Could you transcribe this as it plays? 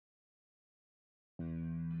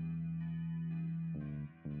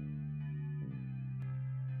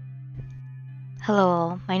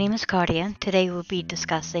Hello, my name is Kardia. Today we'll be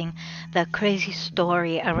discussing the crazy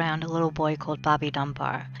story around a little boy called Bobby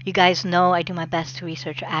Dunbar. You guys know I do my best to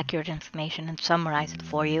research accurate information and summarize it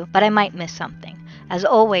for you, but I might miss something. As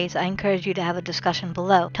always, I encourage you to have a discussion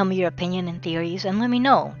below. Tell me your opinion and theories and let me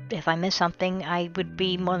know. If I miss something, I would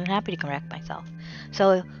be more than happy to correct myself.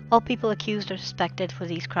 So, all people accused or suspected for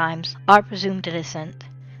these crimes are presumed innocent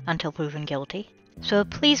until proven guilty. So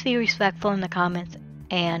please be respectful in the comments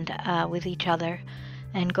and with each other,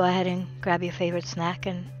 and go ahead and grab your favorite snack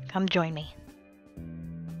and come join me.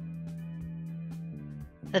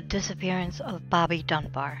 The disappearance of Bobby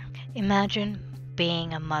Dunbar. Imagine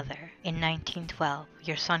being a mother in 1912.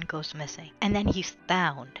 Your son goes missing, and then he's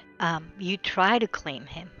found. You try to claim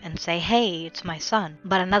him and say, hey, it's my son,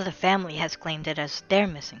 but another family has claimed it as their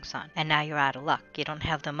missing son, and now you're out of luck. You don't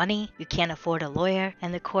have the money, you can't afford a lawyer,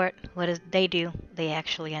 and the court, what does they do? They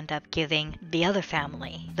actually end up giving the other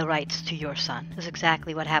family the rights to your son. That's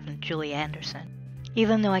exactly what happened to Julia Anderson.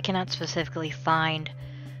 Even though I cannot specifically find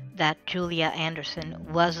that Julia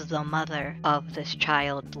Anderson was the mother of this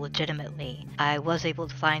child legitimately, I was able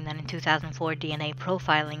to find that in 2004 DNA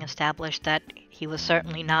profiling established that he was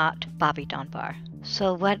certainly not Bobby Dunbar.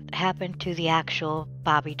 So what happened to the actual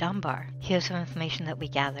Bobby Dunbar? Here's some information that we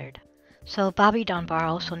gathered. So Bobby Dunbar,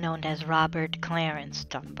 also known as Robert Clarence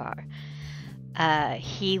Dunbar,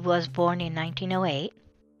 he was born in 1908.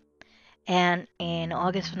 And in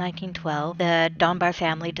August of 1912, the Dunbar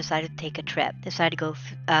family decided to take a trip. They decided to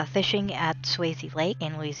go fishing at Swayze Lake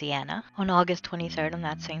in Louisiana. On August 23rd, on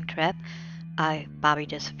that same trip, Bobby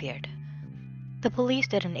disappeared. The police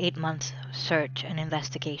did an 8-month search and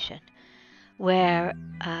investigation, where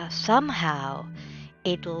somehow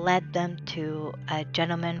it led them to a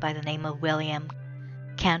gentleman by the name of William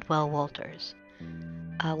Cantwell Walters.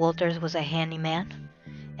 Walters was a handyman,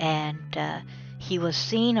 and he was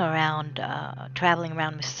seen around, traveling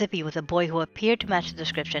around Mississippi with a boy who appeared to match the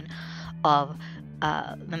description of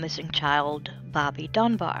the missing child, Bobby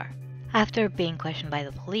Dunbar. After being questioned by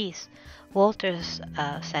the police, Walters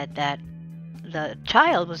said that the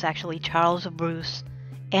child was actually Charles Bruce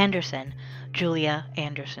Anderson, Julia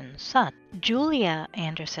Anderson's son. Julia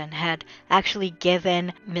Anderson had actually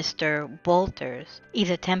given Mr. Walters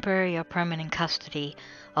either temporary or permanent custody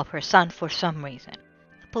of her son for some reason.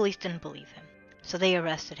 The police didn't believe him. So they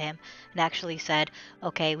arrested him and actually said,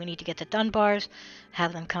 okay, we need to get the Dunbars,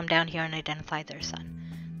 have them come down here and identify their son.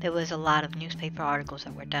 There was a lot of newspaper articles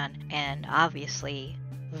that were done, and obviously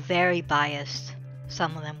very biased,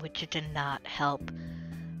 some of them which did not help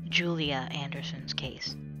Julia Anderson's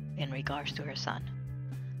case in regards to her son.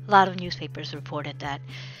 A lot of newspapers reported that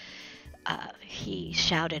he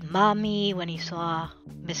shouted "Mommy" when he saw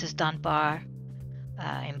Mrs. Dunbar,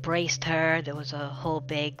 embraced her. There was a whole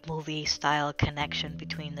big movie-style connection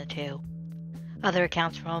between the two. Other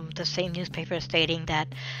accounts from the same newspaper stating that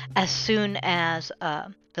as soon as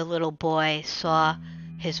the little boy saw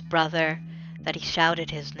his brother, that he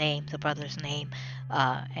shouted his name, the brother's name,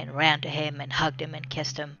 and ran to him and hugged him and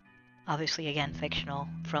kissed him. Obviously, again, fictional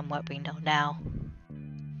from what we know now.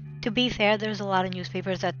 To be fair, there's a lot of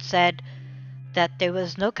newspapers that said that there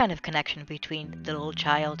was no kind of connection between the little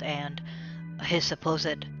child and his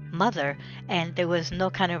supposed mother, and there was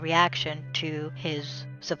no kind of reaction to his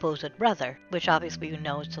supposed brother, which obviously you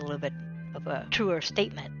know is a little bit of a truer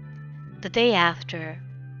statement. The day after,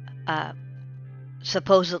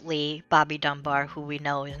 supposedly Bobby Dunbar, who we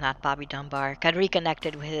know is not Bobby Dunbar, got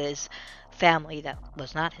reconnected with his family that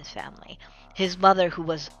was not his family. His mother, who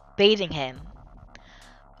was bathing him,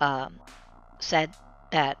 said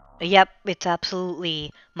that, yep, it's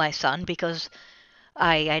absolutely my son because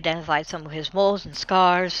I identified some of his moles and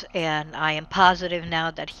scars, and I am positive now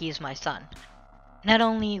that he is my son. Not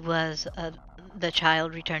only was the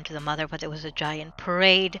child returned to the mother, but there was a giant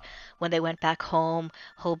parade when they went back home,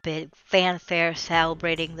 whole big fanfare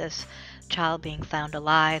celebrating this child being found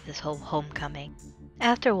alive, this whole homecoming.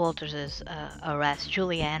 After Walters' arrest,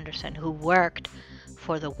 Julia Anderson, who worked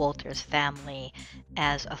for the Walters family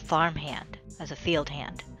as a farmhand, as a field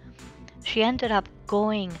hand, she ended up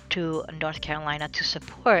going to North Carolina to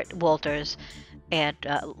support Walters and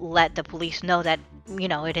let the police know that,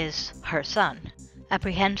 it is her son.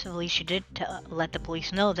 Apprehensively, she did let the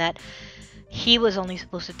police know that he was only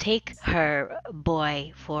supposed to take her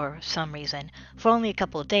boy for some reason for only a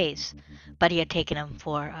couple of days, but he had taken him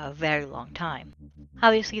for a very long time.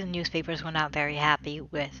 Obviously, the newspapers were not very happy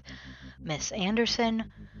with Miss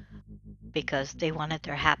Anderson because they wanted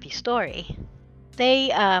their happy story.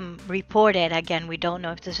 They reported, again, we don't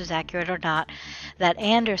know if this is accurate or not, that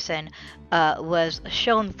Anderson was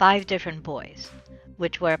shown 5 different boys,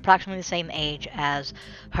 which were approximately the same age as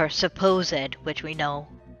her supposed, which we know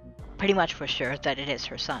pretty much for sure that it is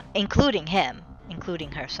her son, including him,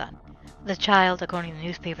 including her son. The child, according to the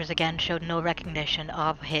newspapers, again showed no recognition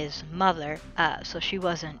of his mother, so she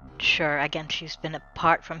wasn't sure. Again, she's been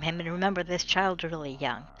apart from him, and remember, this child's really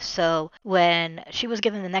young. So when she was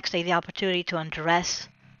given the next day the opportunity to undress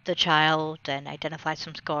the child and identify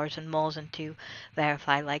some scars and moles and to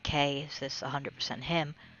verify, like, hey, is this 100%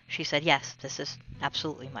 him? She said, yes, this is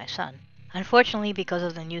absolutely my son. Unfortunately, because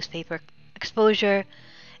of the newspaper exposure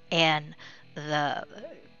and the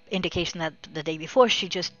indication that the day before she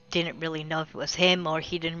just didn't really know if it was him or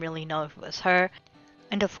he didn't really know if it was her.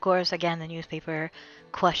 And of course, again, the newspaper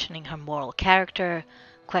questioning her moral character,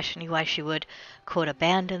 questioning why she would, quote,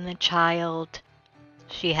 abandon the child.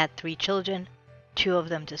 She had 3 children, 2 of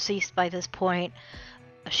them deceased by this point.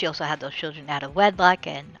 She also had those children out of wedlock,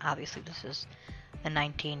 and obviously this is the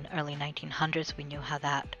early 1900s. We knew how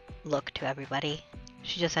that looked to everybody.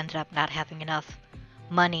 She just ended up not having enough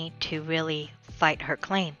money to really fight her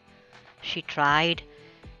claim. She tried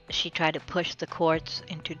to push the courts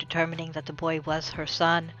into determining that the boy was her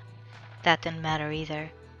son. That didn't matter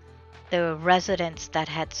either. There were residents that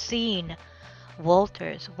had seen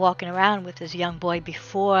Walters walking around with this young boy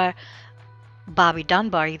before Bobby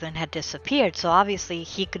Dunbar even had disappeared, so obviously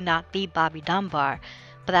he could not be Bobby Dunbar,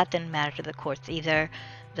 but that didn't matter to the courts either.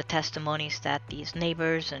 The testimonies that these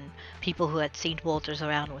neighbors and people who had seen Walters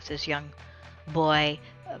around with this young boy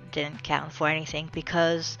didn't count for anything,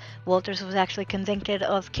 because Walters was actually convicted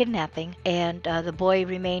of kidnapping, and the boy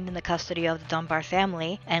remained in the custody of the Dunbar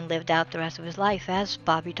family and lived out the rest of his life as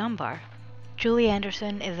Bobby Dunbar. Julie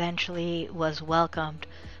Anderson eventually was welcomed,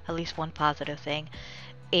 at least one positive thing,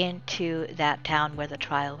 into that town where the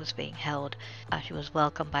trial was being held. She was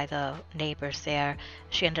welcomed by the neighbors there.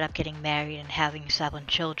 She ended up getting married and having 7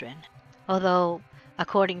 children. Although,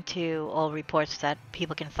 according to all reports that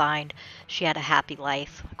people can find, she had a happy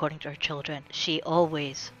life, according to her children. She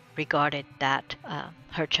always regarded that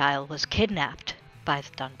her child was kidnapped by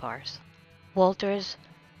the Dunbars. Walters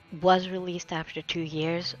was released after 2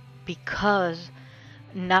 years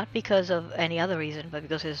not because of any other reason, but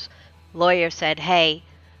because his lawyer said, hey,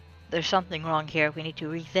 there's something wrong here, we need to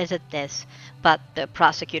revisit this, but the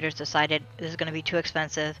prosecutors decided this is going to be too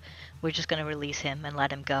expensive, we're just going to release him and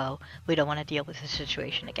let him go. We don't want to deal with this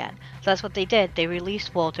situation again. So that's what they did. They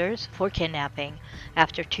released Walters for kidnapping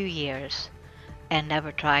after 2 years and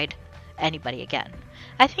never tried anybody again.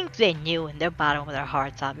 I think they knew in their bottom of their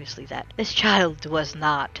hearts, obviously, that this child was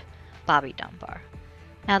not Bobby Dunbar.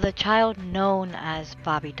 Now, the child known as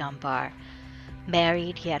Bobby Dunbar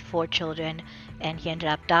married, he had 4 children, and he ended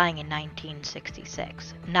up dying in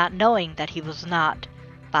 1966, not knowing that he was not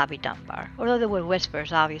Bobby Dunbar, although there were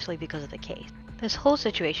whispers, obviously, because of the case. This whole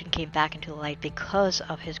situation came back into the light because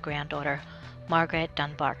of his granddaughter, Margaret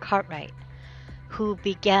Dunbar Cartwright, who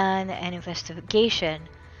began an investigation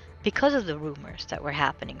because of the rumors that were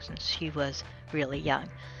happening since she was really young,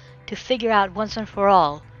 to figure out once and for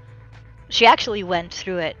all. She actually went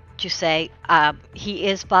through it to say, he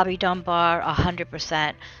is Bobby Dunbar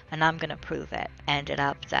 100%, and I'm going to prove it.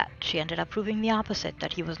 She ended up proving the opposite,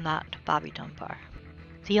 that he was not Bobby Dunbar.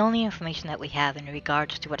 The only information that we have in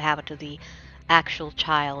regards to what happened to the actual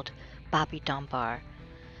child, Bobby Dunbar,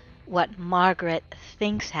 what Margaret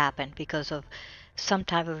thinks happened because of some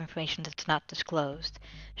type of information that's not disclosed.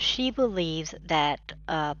 She believes that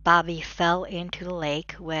Bobby fell into the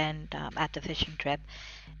lake when at the fishing trip,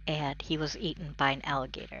 and he was eaten by an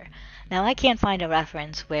alligator. Now, I can't find a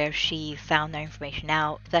reference where she found that information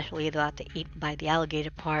out, especially about the eaten by the alligator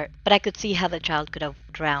part, but I could see how the child could have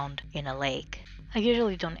drowned in a lake. I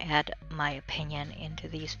usually don't add my opinion into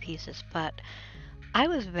these pieces, but I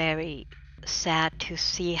was very sad to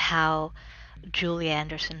see how Julie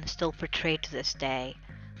Anderson is still portrayed to this day,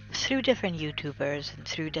 through different YouTubers and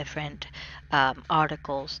through different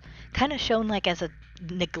articles, kind of shown like as a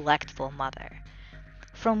neglectful mother.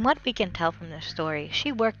 From what we can tell from the story,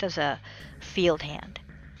 she worked as a field hand.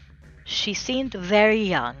 She seemed very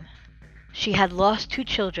young. She had lost 2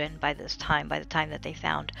 children by the time that they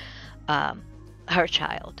found her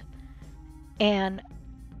child. And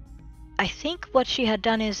I think what she had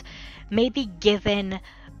done is maybe given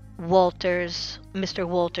Mr.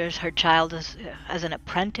 Walters, her child, as an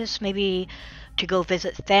apprentice, maybe to go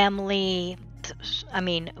visit family. I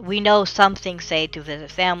mean, we know some things say to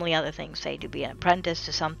visit family, other things say to be an apprentice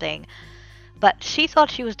to something. But she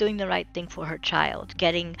thought she was doing the right thing for her child,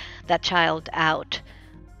 getting that child out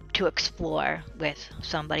to explore with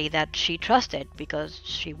somebody that she trusted because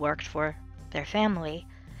she worked for their family.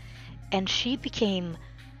 And she became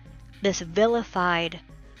this vilified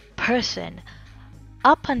person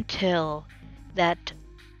up until that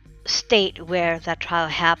state where that trial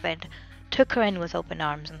happened, took her in with open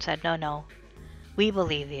arms and said, no, no, we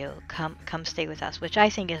believe you. Come stay with us, which I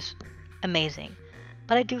think is amazing.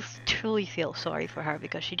 But I do truly feel sorry for her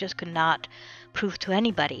because she just could not prove to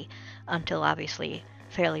anybody until obviously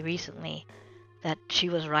fairly recently that she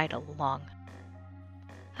was right all along.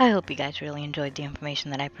 I hope you guys really enjoyed the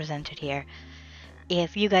information that I presented here.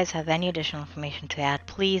 If you guys have any additional information to add,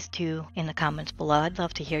 please do in the comments below. I'd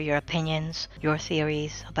love to hear your opinions, your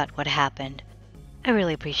theories about what happened. I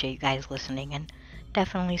really appreciate you guys listening and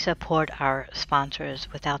definitely support our sponsors.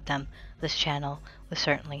 Without them, this channel would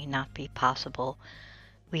certainly not be possible.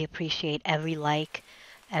 We appreciate every like,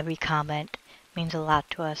 every comment. It means a lot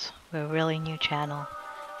to us. We're a really new channel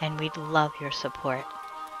and we'd love your support.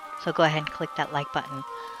 So go ahead and click that like button,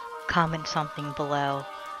 comment something below.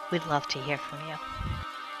 We'd love to hear from you.